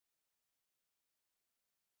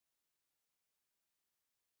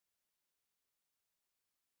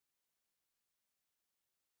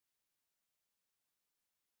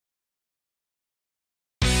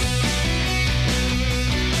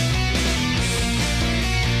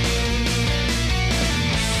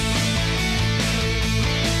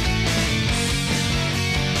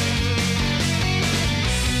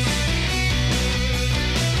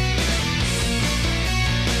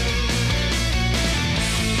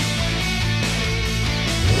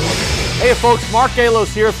Hey folks, Mark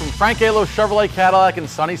Galos here from Frank Galos Chevrolet Cadillac in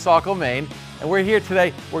sunny Saco, Maine. And we're here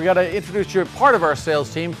today. We're going to introduce you to part of our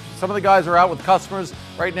sales team. Some of the guys are out with customers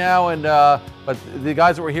right now, and but the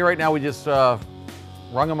guys that were here right now, we just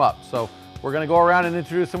rung them up. So we're going to go around and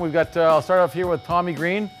introduce them. We've got, I'll start off here with Tommy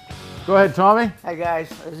Green. Go ahead, Tommy. Hi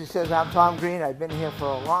guys, as he says, I'm Tom Green. I've been here for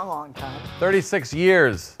a long, long time. 36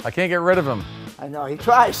 years. I can't get rid of him. I know, he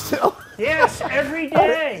tries to. Yes, every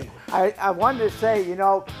day. I wanted to say, you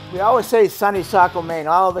know, we always say sunny Saco, Maine.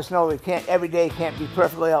 All of us know we can't, every day can't be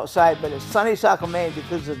perfectly outside, but it's sunny Saco, Maine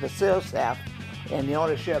because of the sales staff and the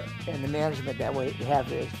ownership and the management that we have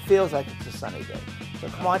here. It feels like it's a sunny day. So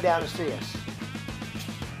come on down and see us.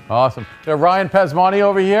 Awesome. Ryan Pesmani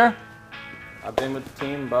over here. I've been with the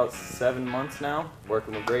team about 7 months now,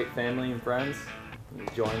 working with great family and friends,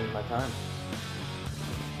 enjoying my time.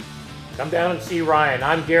 Come down and see Ryan.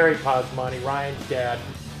 I'm Gary Posmani, Ryan's dad.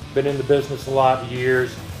 Been in the business a lot of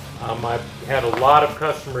years. I've had a lot of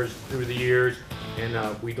customers through the years,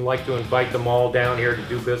 and we'd like to invite them all down here to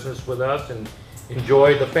do business with us and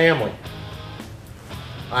enjoy the family.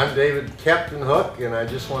 I'm David Captain Hook, and I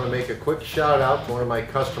just want to make a quick shout out to one of my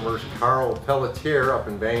customers, Carl Pelletier up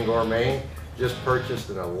in Bangor, Maine. Just purchased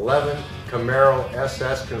an 11 Camaro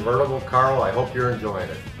SS convertible. Carl, I hope you're enjoying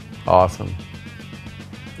it. Awesome.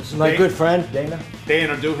 This is my good friend, Dana.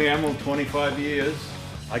 Dana Duhamel, 25 years.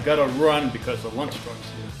 I gotta run because the lunch truck's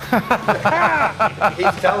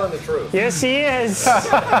here. He's telling the truth. Yes, he is.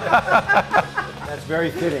 That's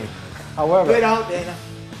very fitting. However, Get out, Dana.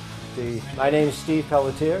 my name is Steve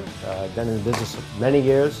Pelletier. I've been in the business many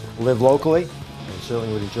years, live locally, and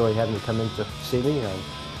certainly would enjoy having you come in to see me and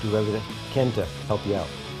do everything I can to help you out.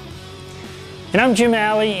 And I'm Jim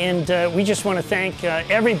Alley, and we just want to thank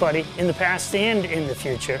everybody in the past and in the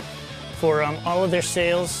future for all of their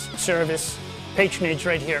sales, service, patronage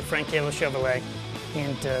right here at Frank Galos Chevrolet.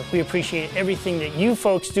 And we appreciate everything that you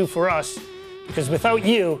folks do for us, because without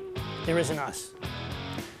you, there isn't us.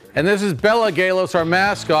 And this is Bella Galos, our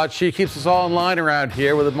mascot. She keeps us all in line around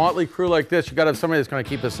here. With a motley crew like this, you got to have somebody that's going to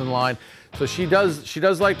keep us in line. So she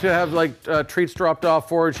does like to have treats dropped off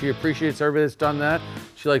for her. She appreciates everybody that's done that.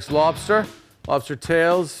 She likes lobster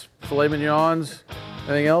tails, filet mignons,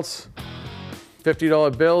 anything else?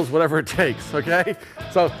 $50 bills, whatever it takes, okay?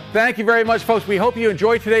 So thank you very much, folks. We hope you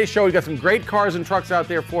enjoyed today's show. We've got some great cars and trucks out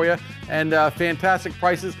there for you, and fantastic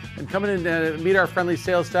prices. And come in and meet our friendly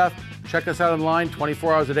sales staff. Check us out online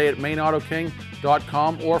 24 hours a day at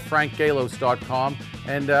MaineAutoKing.com or FrankGalos.com.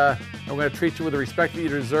 And we're going to treat you with the respect that you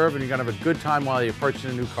deserve, and you're going to have a good time while you're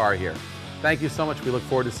purchasing a new car here. Thank you so much. We look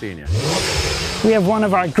forward to seeing you. We have one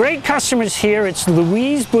of our great customers here. It's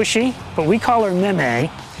Louise Bushy, but we call her Meme.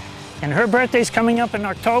 And her birthday's coming up in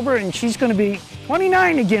October, and she's going to be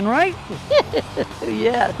 29 again, right?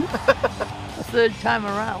 Yeah, the third time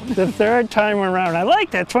around. The third time around. I like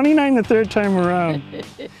that, 29 the third time around.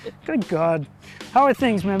 Good God. How are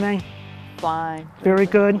things, Meme? Fine. Very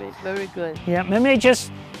good? Very good. Yeah, Meme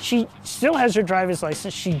she still has her driver's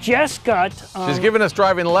license. She just got... She's giving us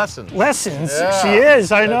driving lessons. Lessons? Yeah, she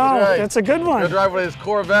is, I know. Right. That's a good one. We'll drive one of his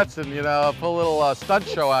Corvettes and, you know, put a little stunt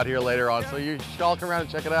show out here later on, so you should all come around and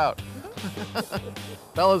check it out.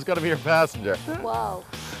 Bella's going to be your passenger. Wow.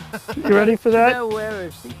 You ready for that? You better wear a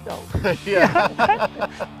seatbelt.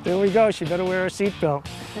 Yeah. There we go. She better wear a seatbelt.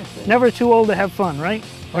 Never too old to have fun, right?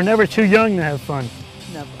 Or never too young to have fun.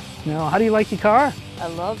 Never. No. How do you like your car? I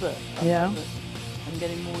love it. I love it. I'm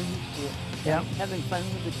getting more used to it. Yeah. I'm having fun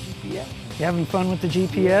with the GPS. You having fun with the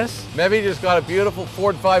GPS? Maybe just got a beautiful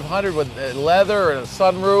Ford 500 with leather and a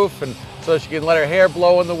sunroof, and so she can let her hair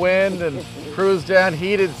blow in the wind and cruise down,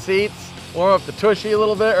 heated seats, warm up the tushy a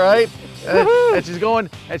little bit, right? And she's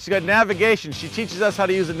got navigation. She teaches us how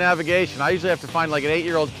to use the navigation. I usually have to find like an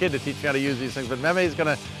 8-year-old kid to teach me how to use these things, but Meme's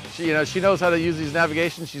gonna, she knows how to use these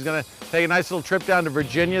navigations. She's gonna take a nice little trip down to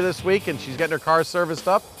Virginia this week, and she's getting her car serviced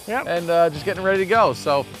up. Yep. And just getting ready to go.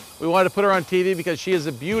 So we wanted to put her on TV because she is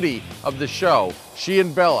the beauty of the show. She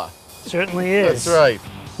and Bella. Certainly is. That's right.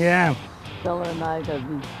 Yeah. Bella and I are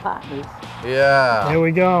these partners. Yeah. There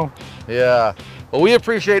we go. Yeah. Well, we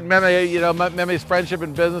appreciate Meme, Meme's friendship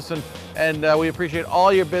and business, and we appreciate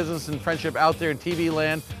all your business and friendship out there in TV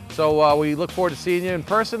land. So we look forward to seeing you in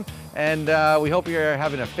person, and we hope you're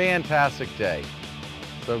having a fantastic day.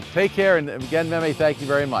 So take care, and again, Meme, thank you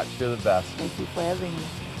very much. You're the best. Thank you for having me.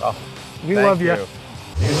 Oh, We love you. You know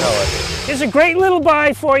it. Here's a great little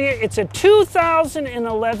buy for you. It's a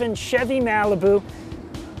 2011 Chevy Malibu.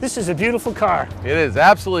 This is a beautiful car. It is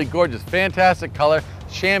absolutely gorgeous, fantastic color,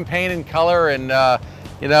 champagne in color, and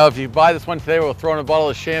you know, if you buy this one today, we'll throw in a bottle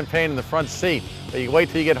of champagne in the front seat. But you wait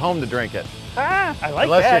till you get home to drink it. I like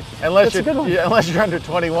unless that. Unless That's a good one. yeah, unless you're under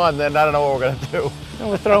 21, then I don't know what we're gonna do. And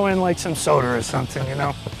we'll throw in like some soda or something, you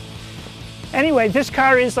know. Anyway, this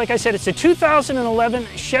car is, like I said, it's a 2011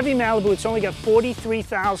 Chevy Malibu. It's only got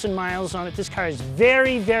 43,000 miles on it. This car is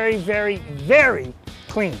very, very, very, very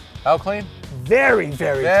clean. How clean? Very,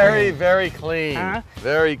 very Very, clean. very clean. Uh-huh.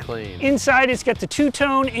 Very clean. Inside, it's got the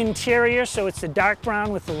two-tone interior, so it's the dark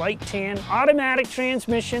brown with the light tan. Automatic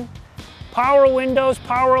transmission, power windows,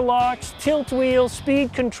 power locks, tilt wheels,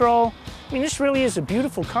 speed control. I mean, this really is a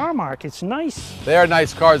beautiful car, Mark. It's nice. They are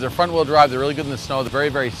nice cars. They're front-wheel drive. They're really good in the snow. They're very,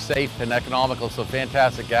 very safe and economical, so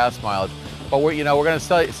fantastic gas mileage. But we're going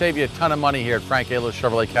to save you a ton of money here at Frank Ayler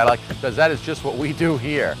Chevrolet Cadillac, because that is just what we do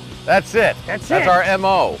here. That's it. That's our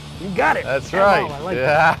MO. You got it. That's MO, right. I like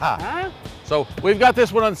yeah. that. Huh? So we've got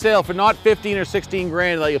this one on sale for not 15 or 16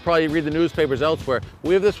 grand like you'll probably read the newspapers elsewhere.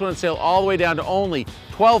 We have this one on sale all the way down to only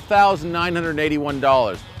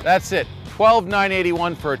 $12,981. That's it.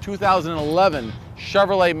 $12,981 for a 2011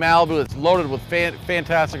 Chevrolet Malibu that's loaded with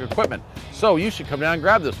fantastic equipment. So you should come down and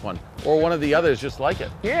grab this one, or one of the others just like it.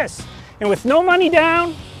 Yes, and with no money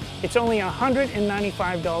down, it's only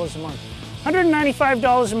 $195 a month.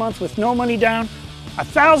 $195 a month with no money down.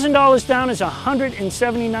 $1,000 down is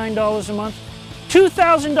 $179 a month.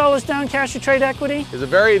 $2,000 down cash or trade equity Is a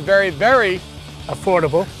very, very, very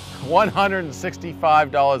affordable.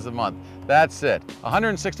 $165 a month. That's it.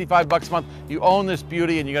 $165 a month. You own this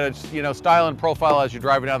beauty, and you got to, style and profile as you're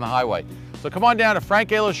driving down the highway. So come on down to Frank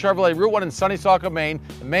Ayler Chevrolet, Route 1 in Sunnysaco, Maine,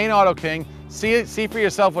 the Maine Auto King. See for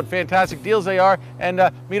yourself what fantastic deals they are, and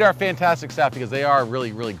meet our fantastic staff, because they are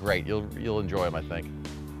really, really great. You'll enjoy them, I think.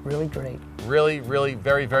 Really great. Really, really,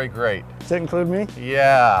 very, very great. Does that include me?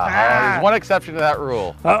 Yeah. There's one exception to that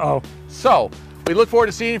rule. Uh-oh. So we look forward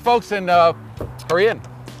to seeing you folks, and hurry in.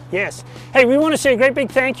 Yes. Hey, we want to say a great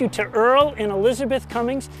big thank you to Earl and Elizabeth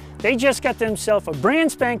Cummings. They just got themselves a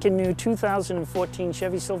brand spanking new 2014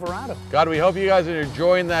 Chevy Silverado. God, we hope you guys are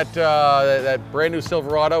enjoying that brand new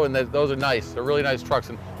Silverado, and those are nice. They're really nice trucks.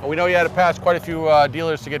 And we know you had to pass quite a few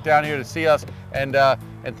dealers to get down here to see us, and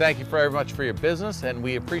thank you very much for your business, and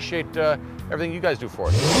we appreciate everything you guys do for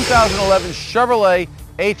us. 2011 Chevrolet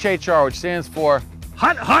HHR, which stands for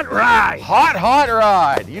Hot, hot ride. Hot, hot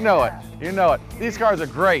ride. You know it. You know it. These cars are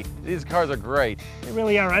great. These cars are great. They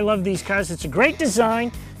really are. I love these cars. It's a great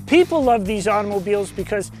design. People love these automobiles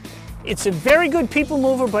because it's a very good people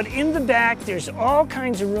mover, but in the back, there's all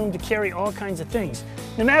kinds of room to carry all kinds of things.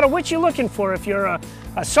 No matter what you're looking for, if you're a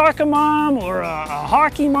soccer mom or a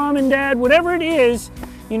hockey mom and dad, whatever it is,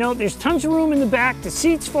 there's tons of room in the back. The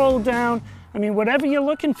seats fold down. I mean, whatever you're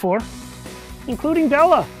looking for, including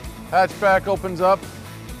Bella. Hatchback opens up.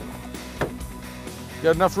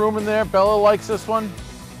 Got enough room in there. Bella likes this one.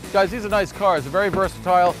 Guys, these are nice cars. They're very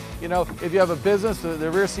versatile. If you have a business, the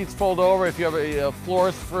rear seats fold over. If you have a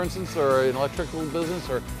florist, for instance, or an electrical business,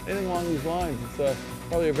 or anything along these lines, it's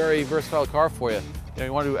probably a very versatile car for you.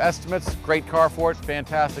 You want to do estimates, great car for it,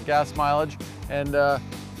 fantastic gas mileage, and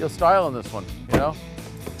you'll style in this one,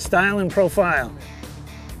 Style and profile.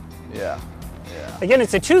 Yeah. Again,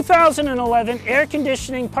 it's a 2011 air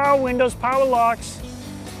conditioning, power windows, power locks,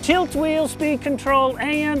 tilt wheel, speed control,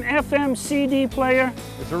 AM, FM, CD player.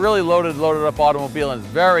 It's a really loaded up automobile, and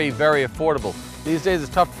it's very, very affordable. These days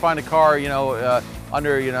it's tough to find a car,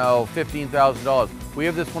 under, $15,000. We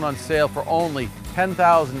have this one on sale for only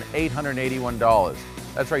 $10,881.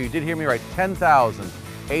 That's right, you did hear me right,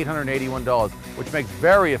 $10,881, which makes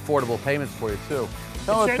very affordable payments for you too.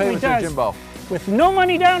 Tell us payments are, Jimbo. With no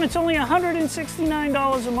money down, it's only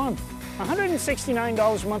 $169 a month.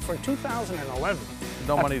 $169 a month for 2011.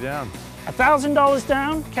 No money down. $1,000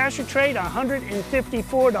 down, cash or trade,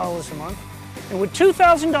 $154 a month. And with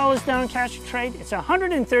 $2,000 down cash or trade, it's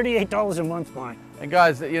 $138 a month, Mark. And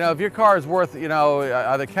guys, if your car is worth,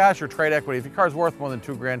 either cash or trade equity, if your car is worth more than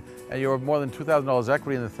 $2 grand and you have more than $2,000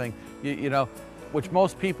 equity in the thing, which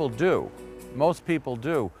most people do,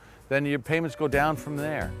 then your payments go down from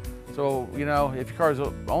there. So, if your car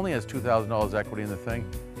only has $2,000 equity in the thing,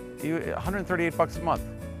 $138 a month.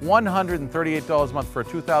 $138 a month for a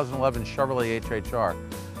 2011 Chevrolet HHR.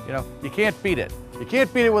 You can't beat it. You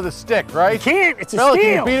can't beat it with a stick, right? You can't, it's a Bella, steal.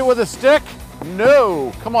 Can you beat it with a stick?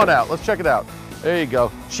 No. Come on out, let's check it out. There you go.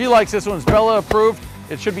 She likes this one. It's Bella approved.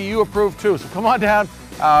 It should be you approved too. So come on down.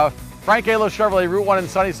 Frank Ayler Chevrolet, Route 1 in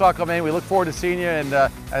Sunnysaco, Maine. We look forward to seeing you, and I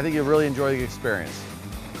think you'll really enjoy the experience.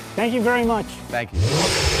 Thank you very much. Thank you.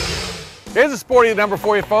 Here's a sporty number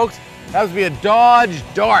for you, folks. That would be a Dodge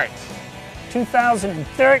Dart.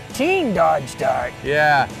 2013 Dodge Dart.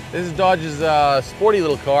 Yeah, this is Dodge's sporty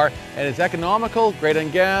little car, and it's economical, great on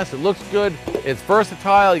gas, it looks good, it's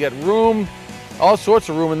versatile, you got room, All sorts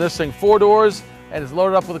of room in this thing. 4 doors, and it's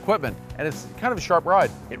loaded up with equipment. And it's kind of a sharp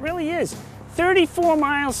ride. It really is. 34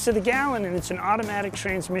 miles to the gallon, and it's an automatic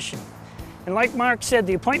transmission. And like Mark said,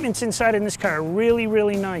 the appointments inside in this car are really,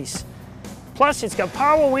 really nice. Plus, it's got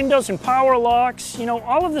power windows and power locks, you know,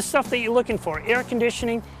 all of the stuff that you're looking for. Air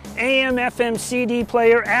conditioning, AM, FM, CD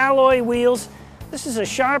player, alloy wheels. This is a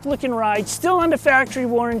sharp looking ride, still under factory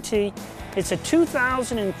warranty. It's a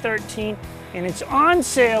 2013, and it's on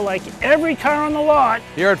sale like every car on the lot.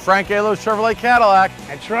 Here at Frank Alo's Chevrolet Cadillac.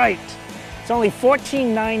 That's right. It's only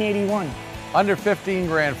 $14,981. Under 15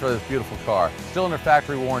 grand for this beautiful car. Still under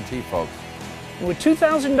factory warranty, folks. And with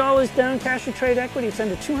 $2,000 down cash or trade equity, it's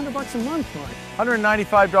under $200 a month, Mark.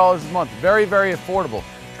 $195 a month. Very, very affordable.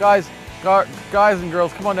 Guys and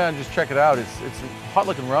girls, come on down and just check it out. It's a hot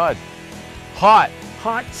looking ride. Hot.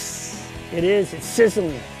 Hot. It is. It's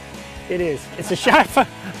sizzling. It is. It's a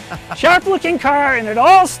sharp looking car, and it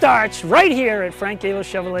all starts right here at Frank Alo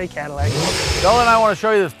Chevrolet Cadillac. Bella and I want to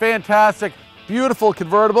show you this fantastic, beautiful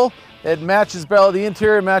convertible. It matches Bella, the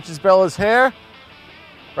interior matches Bella's hair.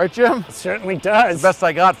 Right, Jim? It certainly does. It's the best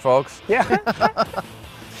I got, folks. Yeah.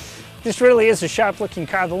 This really is a sharp looking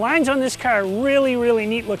car. The lines on this car are really, really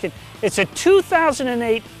neat looking. It's a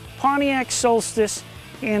 2008 Pontiac Solstice.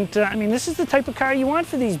 And I mean, this is the type of car you want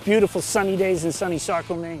for these beautiful sunny days in sunny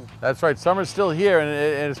Saco, Maine. That's right, summer's still here, and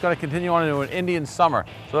it's going to continue on into an Indian summer.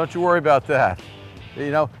 So don't you worry about that.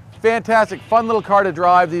 You know, fantastic, fun little car to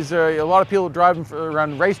drive. These are a lot of people drive them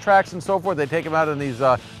around racetracks and so forth. They take them out on these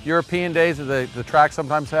European days that the tracks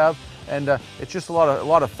sometimes have, and it's just a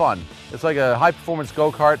lot of fun. It's like a high-performance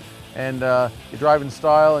go-kart, and you drive in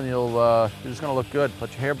style, and you're just going to look good.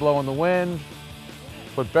 Let your hair blow in the wind.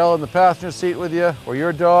 Put Bella in the passenger seat with you, or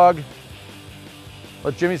your dog.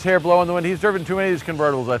 Let Jimmy's hair blow in the wind. He's driven too many of these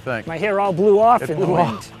convertibles, I think. My hair all blew off in the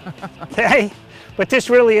wind. Okay, but this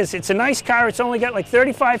really is, it's a nice car. It's only got like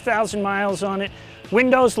 35,000 miles on it.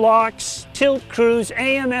 Windows locks, tilt cruise,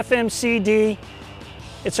 AM, FM, CD.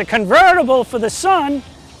 It's a convertible for the sun,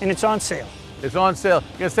 and it's on sale. It's on sale.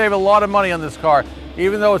 You're gonna save a lot of money on this car.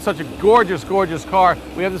 Even though it's such a gorgeous, gorgeous car,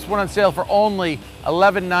 we have this one on sale for only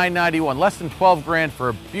 $11,991, less than 12 grand for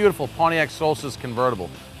a beautiful Pontiac Solstice convertible.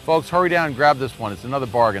 Folks, hurry down and grab this one. It's another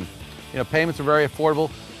bargain. You know, payments are very affordable.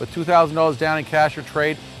 With $2,000 down in cash or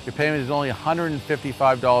trade, your payment is only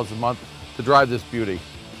 $155 a month to drive this beauty.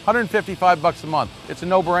 155 bucks a month. It's a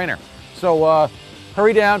no-brainer. So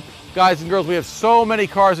hurry down. Guys and girls, we have so many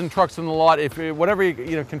cars and trucks in the lot. If whatever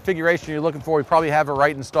configuration you're looking for, we probably have it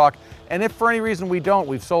right in stock. And if for any reason we don't,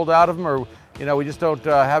 we've sold out of them, or we just don't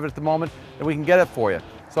have it at the moment, then we can get it for you.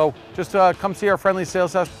 So just come see our friendly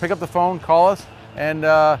sales desk, pick up the phone, call us, and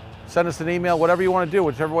send us an email, whatever you want to do,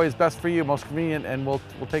 whichever way is best for you, most convenient, and we'll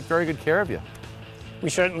take very good care of you. We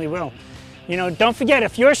certainly will. You know, don't forget,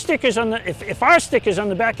 if our sticker's on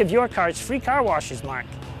the back of your car, it's free car washes, Mark.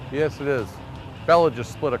 Yes, it is. Bella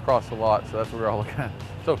just split across the lot, so that's what we're all looking at.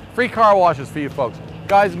 So free car washes for you folks.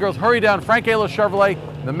 Guys and girls, hurry down. Frank Alo Chevrolet,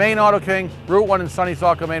 the Maine Auto King, Route 1 in sunny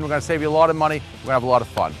Saco, Maine. We're going to save you a lot of money. We're going to have a lot of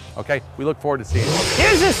fun, okay? We look forward to seeing you.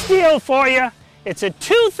 Here's a steal for you. It's a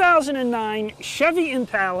 2009 Chevy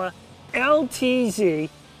Impala LTZ.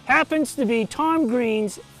 Happens to be Tom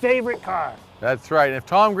Green's favorite car. That's right. If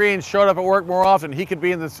Tom Green showed up at work more often, he could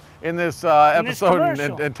be in this episode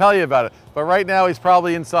and tell you about it. But right now, he's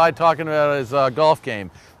probably inside talking about his golf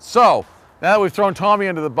game. So now that we've thrown Tommy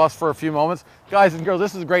under the bus for a few moments, guys and girls,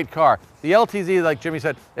 this is a great car. The LTZ, like Jimmy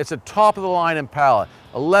said, it's a top-of-the-line Impala,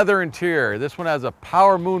 a leather interior. This one has a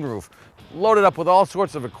power moonroof, loaded up with all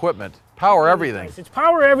sorts of equipment. Power everything. It's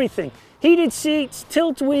power everything. Heated seats,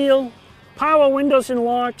 tilt wheel, power windows and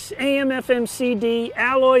locks, AM, FM, CD,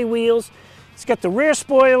 alloy wheels. It's got the rear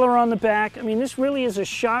spoiler on the back. I mean, this really is a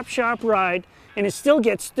sharp, sharp ride, and it still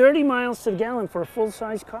gets 30 miles to the gallon for a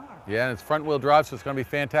full-size car. Yeah, and it's front-wheel drive, so it's going to be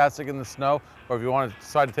fantastic in the snow. Or if you want to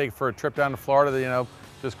decide to take it for a trip down to Florida,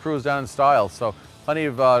 just cruise down in style. So plenty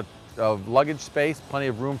of luggage space, plenty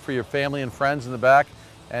of room for your family and friends in the back,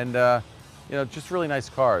 and just really nice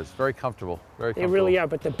cars. Very comfortable. Very comfortable. They really are.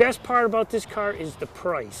 But the best part about this car is the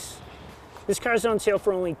price. This car's on sale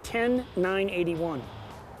for only $10,981.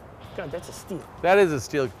 God, that's a steal. That is a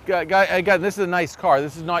steal. Again, this is a nice car.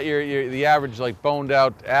 This is not the average like boned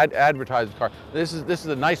out advertised car. This is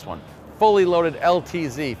a nice one. Fully loaded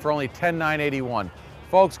LTZ for only $10,981.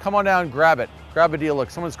 Folks, come on down and grab it. Grab a deal. Look,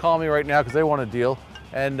 someone's calling me right now because they want a deal,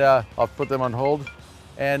 and I'll put them on hold.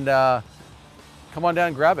 And come on down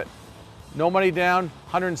and grab it. No money down,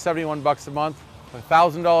 171 bucks a month.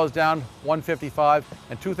 $1,000 down, $155,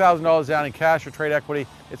 and $2,000 down in cash or trade equity.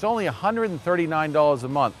 It's only $139 a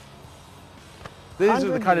month. these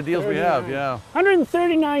are the kind of deals we have, yeah.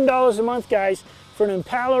 $139 a month, guys, for an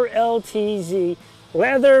Impala LTZ,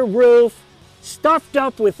 leather roof, stuffed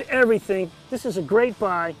up with everything. This is a great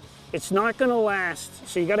buy. It's not going to last,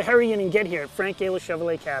 so you got to hurry in and get here at Frank Gala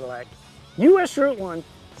Chevrolet Cadillac. US Route 1.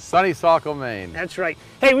 Sunny Saco, Maine. That's right.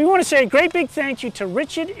 Hey, we want to say a great big thank you to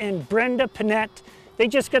Richard and Brenda Panett. They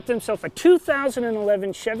just got themselves a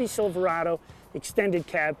 2011 Chevy Silverado extended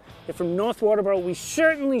cab. They're from North Waterboro. We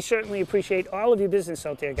certainly appreciate all of your business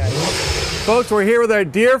out there, guys. Folks, we're here with our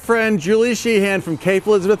dear friend Julie Sheehan from Cape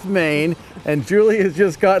Elizabeth, Maine. And Julie has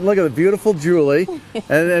just gotten, look at the beautiful Julie.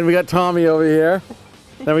 And we got Tommy over here.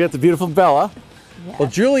 Then we got the beautiful Bella. Yes. Well,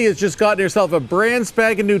 Julie has just gotten herself a brand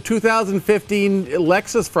spanking new 2015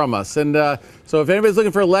 Lexus from us. And so if anybody's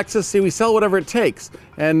looking for a Lexus, see, we sell whatever it takes.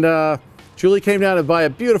 And Julie came down to buy a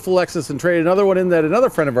beautiful Lexus and traded another one in that another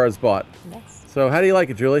friend of ours bought. Yes. So how do you like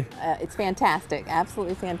it, Julie? It's fantastic,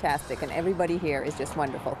 absolutely fantastic, and everybody here is just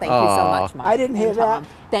wonderful. Thank you so much, Mike. I didn't hear and Tom.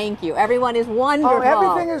 that. Thank you. Everyone is wonderful. Oh,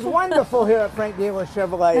 everything is wonderful here at Frank Gala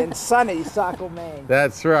Chevrolet in sunny Saco, Maine.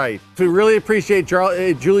 That's right. We really appreciate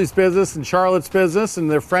Julie's business and Charlotte's business and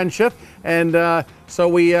their friendship. And so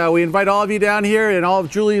we invite all of you down here and all of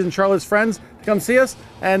Julie's and Charlotte's friends to come see us.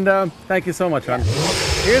 And thank you so much, hon.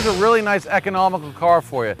 Here's a really nice economical car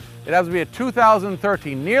for you. It has to be a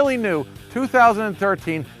 2013, nearly new,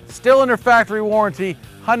 2013, still under factory warranty,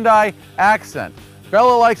 Hyundai Accent.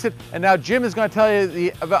 Bella likes it, and now Jim is going to tell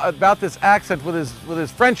you about this accent with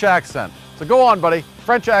his French accent. So go on, buddy.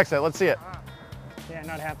 French accent. Let's see it. Yeah,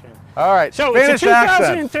 not happening. All right. So Spanish it's a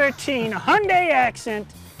accent. 2013 Hyundai Accent.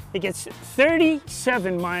 It gets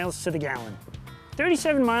 37 miles to the gallon.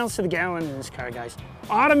 37 miles to the gallon in this car, guys.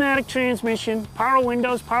 Automatic transmission, power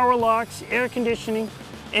windows, power locks, air conditioning,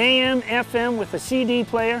 AM, FM with a CD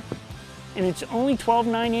player, and it's only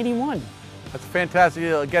 $12,981. That's a fantastic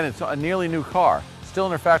deal. Again, it's a nearly new car, still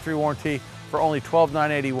under factory warranty for only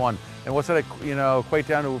 $12,981. And what's that, equate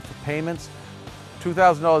down to for payments?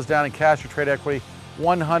 $2,000 down in cash or trade equity,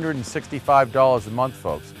 $165 a month,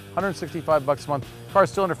 folks. $165 a month.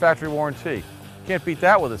 Car's still under factory warranty. Can't beat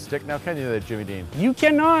that with a stick, now can you there, Jimmy Dean? You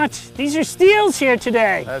cannot. These are steals here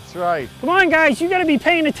today. That's right. Come on, guys, you got to be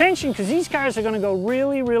paying attention because these cars are going to go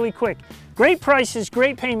really quick. Great prices,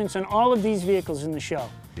 great payments on all of these vehicles in the show.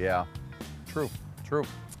 Yeah, true.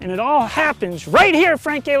 And it all happens right here at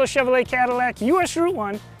Frank Gala Chevrolet Cadillac, US Route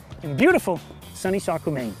 1 in beautiful sunny Saco,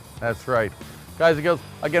 Maine. That's right. Guys and girls,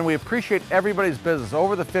 again, we appreciate everybody's business.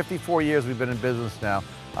 Over the 54 years we've been in business now,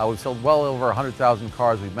 we've sold well over 100,000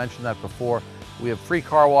 cars. We've mentioned that before. We have free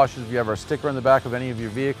car washes if you have our sticker in the back of any of your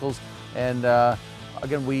vehicles. And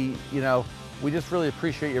again, we just really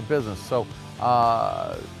appreciate your business. So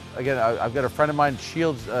again, I've got a friend of mine,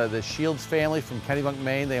 Shields, the Shields family from Kennebunk,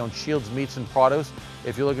 Maine. They own Shields Meats and Produce.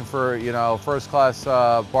 If you're looking for, first class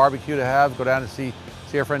barbecue to have, go down and see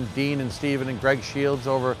our friend Dean and Stephen and Greg Shields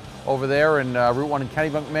over there in Route 1 in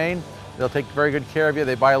Kennebunk, Maine. They'll take very good care of you.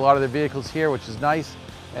 They buy a lot of their vehicles here, which is nice.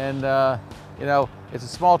 And it's a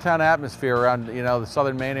small town atmosphere around, the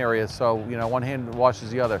southern Maine area. So, one hand washes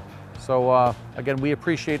the other. So again, we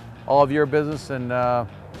appreciate all of your business and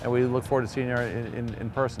we look forward to seeing you in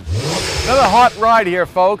person. Another hot ride here,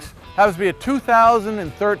 folks. Happens to be a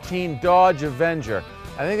 2013 Dodge Avenger.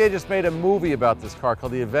 I think they just made a movie about this car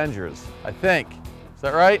called The Avengers, I think. Is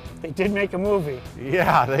that right? They did make a movie.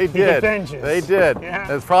 Yeah, they did. The Avengers. They did.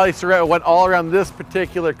 Yeah. It's probably went all around this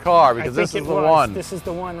particular car because this is the one. This is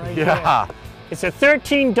the one right here. Yeah. It's a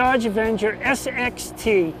 13 Dodge Avenger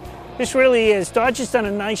SXT. This really is. Dodge has done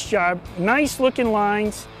a nice job. Nice looking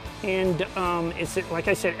lines. And it's, like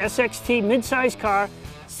I said, SXT, mid-size car.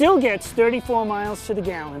 Still gets 34 miles to the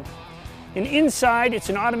gallon. And inside, it's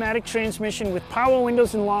an automatic transmission with power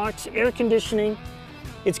windows and locks, air conditioning.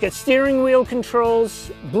 It's got steering wheel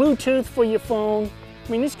controls, Bluetooth for your phone.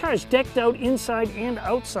 I mean, this car is decked out inside and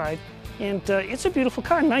outside. And it's a beautiful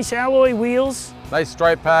car. Nice alloy wheels. Nice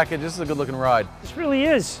stripe package. This is a good looking ride. This really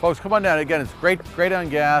is. Folks, come on down. Again, it's great on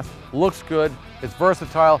gas, looks good, it's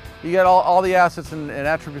versatile. You get all the assets and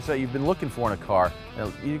attributes that you've been looking for in a car.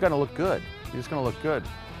 You're gonna look good. You're just gonna look good.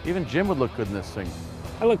 Even Jim would look good in this thing.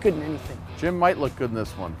 I look good in anything. Jim might look good in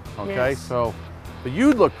this one, okay? Yes. But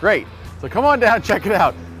you'd look great. So come on down, check it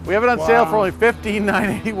out. We have it on sale for only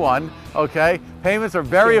 $15,981, okay? Payments are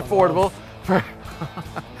very affordable for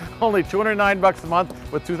only $209 a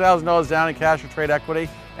month with $2,000 down in cash or trade equity.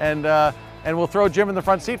 And we'll throw Jim in the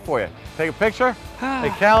front seat for you. Take a picture,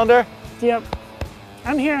 a calendar. Yep.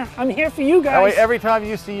 I'm here for you guys. That way every time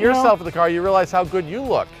you see yourself in the car, you realize how good you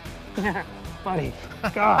look. Yeah, buddy,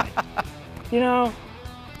 God.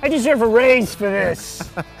 I deserve a raise for this.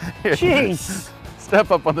 Jeez. step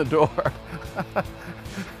up on the door.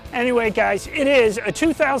 Anyway, guys, it is a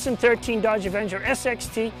 2013 Dodge Avenger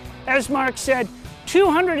SXT. As Mark said,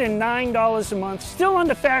 $209 a month, still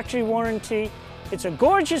under factory warranty. It's a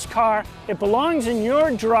gorgeous car. It belongs in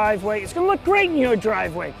your driveway. It's going to look great in your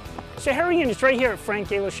driveway. So hurry in. It's right here at Frank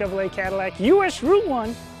Gaylor Chevrolet Cadillac, US Route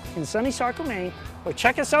 1 in sunny Saco, Maine. Or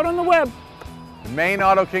check us out on the web.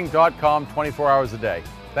 MaineAutoKing.com, 24 hours a day.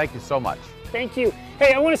 Thank you so much. Thank you.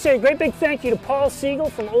 Hey, I want to say a great big thank you to Paul Siegel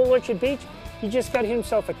from Old Orchard Beach. He just got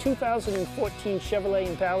himself a 2014 Chevrolet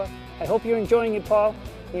Impala. I hope you're enjoying it, Paul,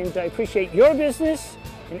 and I appreciate your business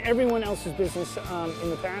and everyone else's business in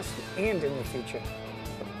the past and in the future.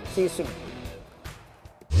 See you soon.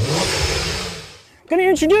 Going to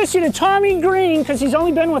introduce you to Tommy Green because he's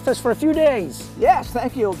only been with us for a few days. Yes,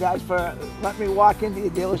 thank you guys for letting me walk into your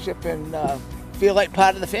dealership and feel like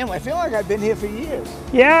part of the family. I feel like I've been here for years.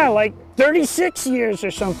 Yeah, like 36 years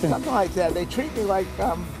or something. Something like that. They treat me like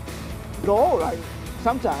gold,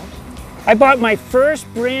 sometimes. I bought my first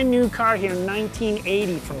brand new car here in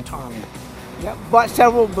 1980 from Tommy. Yep, bought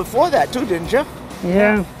several before that too, didn't you?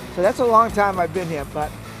 Yeah. So that's a long time I've been here,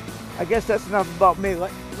 but I guess that's enough about me.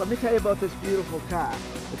 Let me tell you about this beautiful car.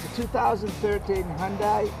 It's a 2013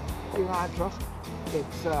 Hyundai Elantra.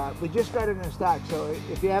 It's we just got it in stock, so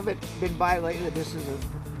if you haven't been by lately, this is a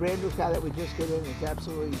brand new car that we just got in. It's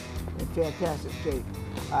absolutely in fantastic shape.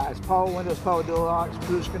 It's power windows, power door locks,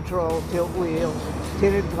 cruise control, tilt wheels,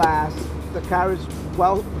 tinted glass. The car is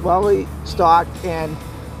well stocked, and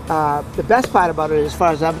the best part about it, as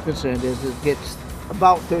far as I'm concerned, is it gets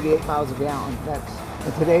about 38 miles a gallon. That's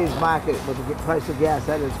in today's market with the price of gas.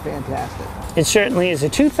 That is fantastic. It certainly is. A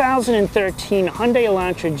 2013 Hyundai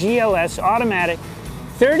Elantra GLS automatic,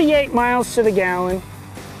 38 miles to the gallon,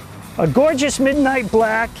 a gorgeous midnight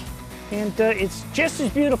black, and it's just as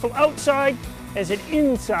beautiful outside as it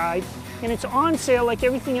inside, and it's on sale like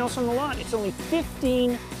everything else on the lot. It's only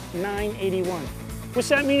 $15,981. What's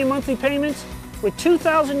that mean in monthly payments? With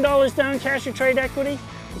 $2,000 down cash or trade equity,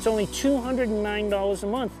 it's only $209 a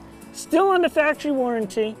month. Still under factory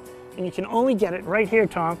warranty, and you can only get it right here,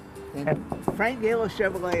 Tom. At Frank Gaylor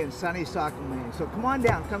Chevrolet in sunny Saco, Maine. So come on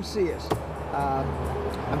down, come see us.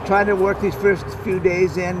 I'm trying to work these first few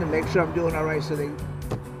days in to make sure I'm doing all right so they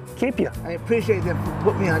keep you. I appreciate them for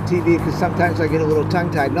putting me on TV because sometimes I get a little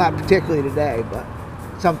tongue-tied, not particularly today, but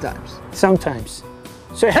sometimes. Sometimes.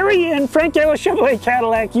 So hurry in, Frank Gaylor Chevrolet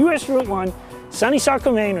Cadillac, US Route 1, sunny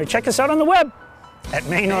Saco, Maine, or check us out on the web at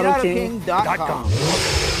MaineAutoKing.com.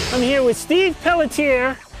 I'm here with Steve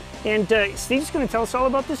Pelletier, and Steve's going to tell us all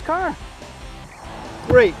about this car.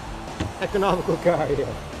 Great economical car here.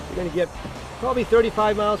 You're going to get probably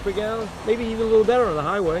 35 miles per gallon, maybe even a little better on the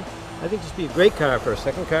highway. I think this would be a great car for a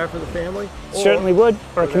second car for the family. Certainly would,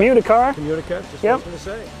 or a commuter car. Commuter car, just what I was going to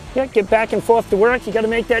say. Yeah, get back and forth to work. You got to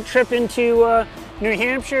make that trip into New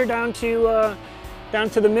Hampshire, down to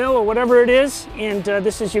the mill or whatever it is, and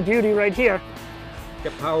this is your beauty right here.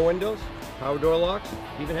 Got power windows, power door locks,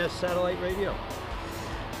 even has satellite radio.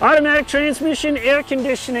 Automatic transmission, air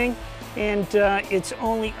conditioning, and it's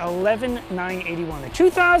only $11,981. A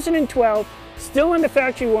 2012, still under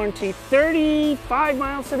factory warranty, 35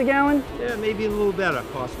 miles to the gallon. Yeah, maybe a little better,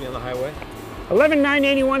 possibly on the highway.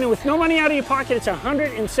 $11,981, and with no money out of your pocket, it's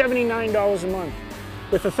 $179 a month.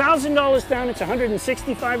 With $1,000 down, it's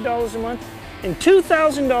 $165 a month, and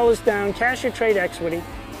 $2,000 down, cash or trade equity,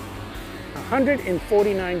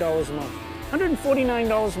 $149 a month.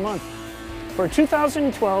 $149 a month for a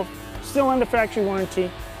 2012, still under factory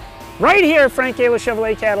warranty, right here at Frank Gaylor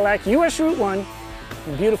Chevrolet Cadillac, US Route 1,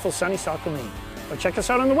 in beautiful sunny Saco, Maine. Or check us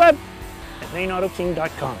out on the web at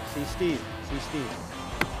MaineAutoKing.com. See Steve.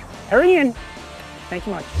 Hurry in. Thank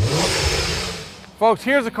you much. Folks,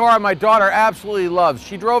 here's a car my daughter absolutely loves.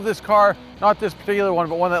 She drove this car, not this particular one,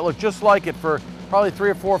 but one that looked just like it for probably 3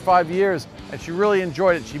 or 4 or 5 years, and she really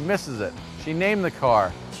enjoyed it. She misses it. She named the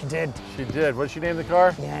car. She did. She did. What did she name the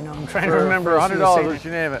car? Yeah, I know. I'm trying to remember. For $100, what did she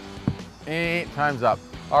name it? Time's up.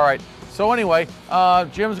 All right. So anyway,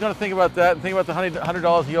 Jim's going to think about that and think about the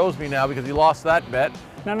 $100 he owes me now because he lost that bet.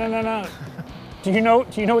 No. Do you know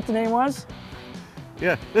what the name was?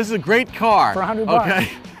 Yeah, this is a great car. For $100. Okay.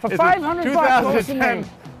 For it's $500. 2010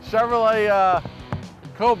 Chevrolet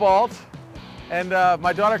Cobalt, and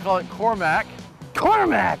my daughter called it Cormac.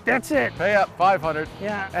 Cormac, that's it. Pay up, 500.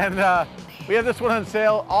 Yeah. And we have this one on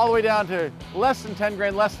sale all the way down to less than 10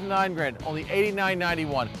 grand, less than 9 grand, only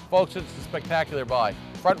 $89.91. Folks, it's a spectacular buy.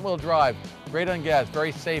 Front wheel drive, great on gas,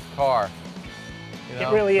 very safe car. You know,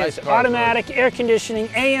 it really nice is. car, Automatic, really. air conditioning,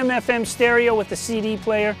 AM, FM stereo with the CD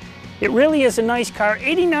player. It really is a nice car,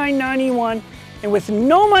 $89.91. And with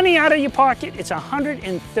no money out of your pocket, it's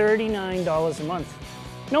 $139 a month.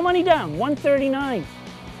 No money down, $139.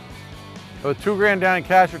 With $2,000 down in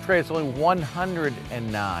cash or trade, it's only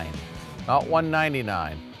 $109, not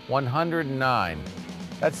 $199, $109.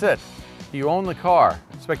 That's it. You own the car.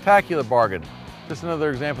 Spectacular bargain. Just another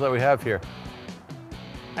example that we have here.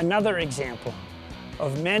 Another example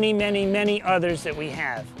of many, many, many others that we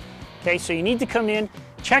have. Okay, so you need to come in,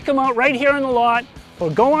 check them out right here on the lot, or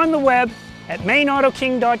go on the web at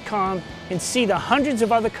MaineAutoKing.com and see the hundreds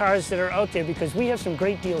of other cars that are out there, because we have some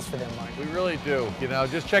great deals for them, Mark. We really do. You know,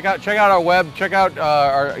 just check out our web, check out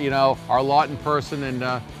our lot in person,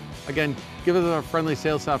 and again, give us a friendly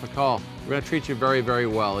sales staff a call. We're going to treat you very, very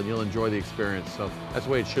well, and you'll enjoy the experience. So that's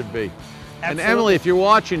the way it should be. Absolutely. And Emily, if you're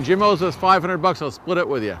watching, Jim owes us $500. I'll split it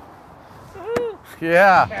with you.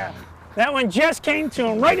 Yeah. That one just came to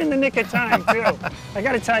him right in the nick of time, too. I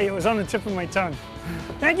got to tell you, it was on the tip of my tongue.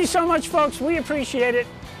 Thank you so much, folks. We appreciate it.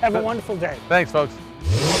 Have a wonderful day. Thanks, folks.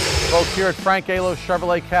 Folks, here at Frank Alo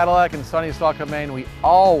Chevrolet Cadillac in sunny Saco, Maine, we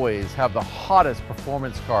always have the hottest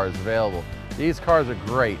performance cars available. These cars are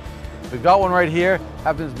great. We've got one right here.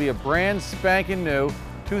 Happens to be a brand spanking new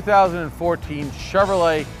 2014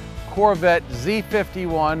 Chevrolet Corvette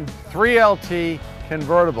Z51 3LT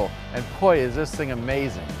convertible. And boy, is this thing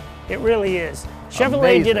amazing. It really is.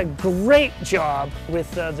 Chevrolet did a great job with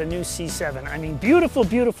the new C7. I mean, beautiful,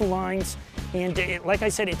 beautiful lines. And like I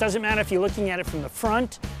said, it doesn't matter if you're looking at it from the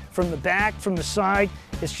front, from the back, from the side.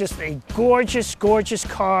 It's just a gorgeous, gorgeous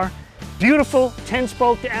car. Beautiful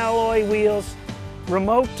 10-spoke alloy wheels,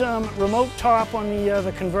 remote top on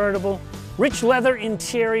the convertible, rich leather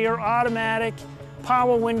interior, automatic,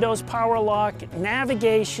 power windows, power lock,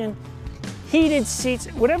 navigation, heated seats,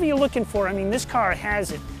 whatever you're looking for. I mean, this car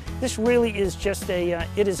has it. This really is just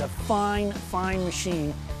it is a fine, fine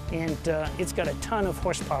machine, and it's got a ton of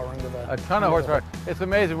horsepower under the. A ton of horsepower. It's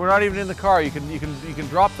amazing. We're not even in the car. You can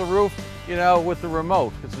drop the roof, you know, with the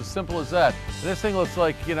remote. It's as simple as that. And this thing looks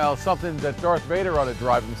like, you know, something that Darth Vader ought to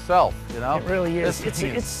drive himself. You know. It really is.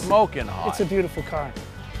 It's smoking hot. It's a beautiful car.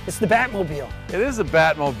 It's the Batmobile. It is the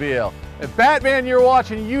Batmobile. If Batman, you're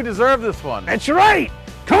watching, you deserve this one. That's right.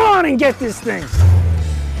 Come on and get this thing.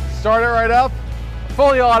 Start it right up.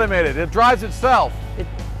 Fully automated. It drives itself.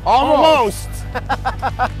 Almost.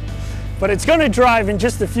 But it's going to drive in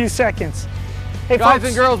just a few seconds. Hey, guys folks,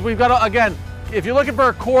 and girls, we've got, again, if you're looking for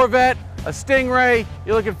a Corvette, a Stingray,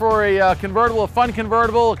 you're looking for a convertible, a fun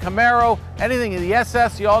convertible, a Camaro, anything, the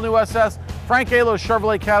SS, the all-new SS, Frank Alo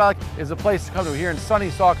Chevrolet Cadillac is the place to come to here in sunny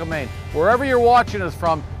Saco, Maine. Wherever you're watching us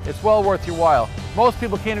from, it's well worth your while. Most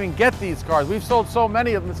people can't even get these cars. We've sold so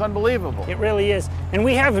many of them, it's unbelievable. It really is. And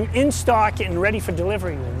we have them in stock and ready for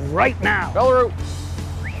delivery right now. Belaroo,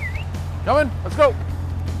 come in, let's go.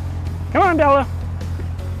 Come on, Bella.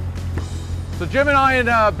 So Jim and I and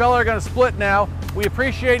Bella are going to split now. We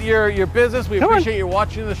appreciate your business. We appreciate you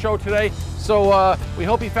watching the show today. So we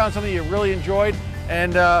hope you found something you really enjoyed.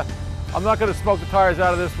 And I'm not going to smoke the tires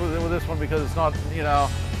out of this with this one, because it's not, you know,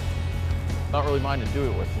 not really mine to do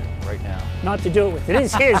it with right now. Not to do it with. It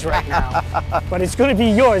is his right now, but it's going to be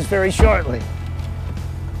yours very shortly.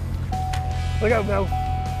 Look out, Bill.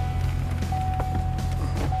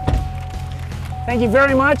 Thank you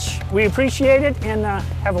very much. We appreciate it, and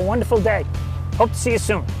have a wonderful day. Hope to see you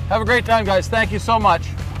soon. Have a great time, guys. Thank you so much.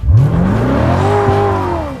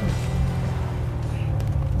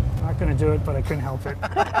 Not going to do it, but I couldn't help it.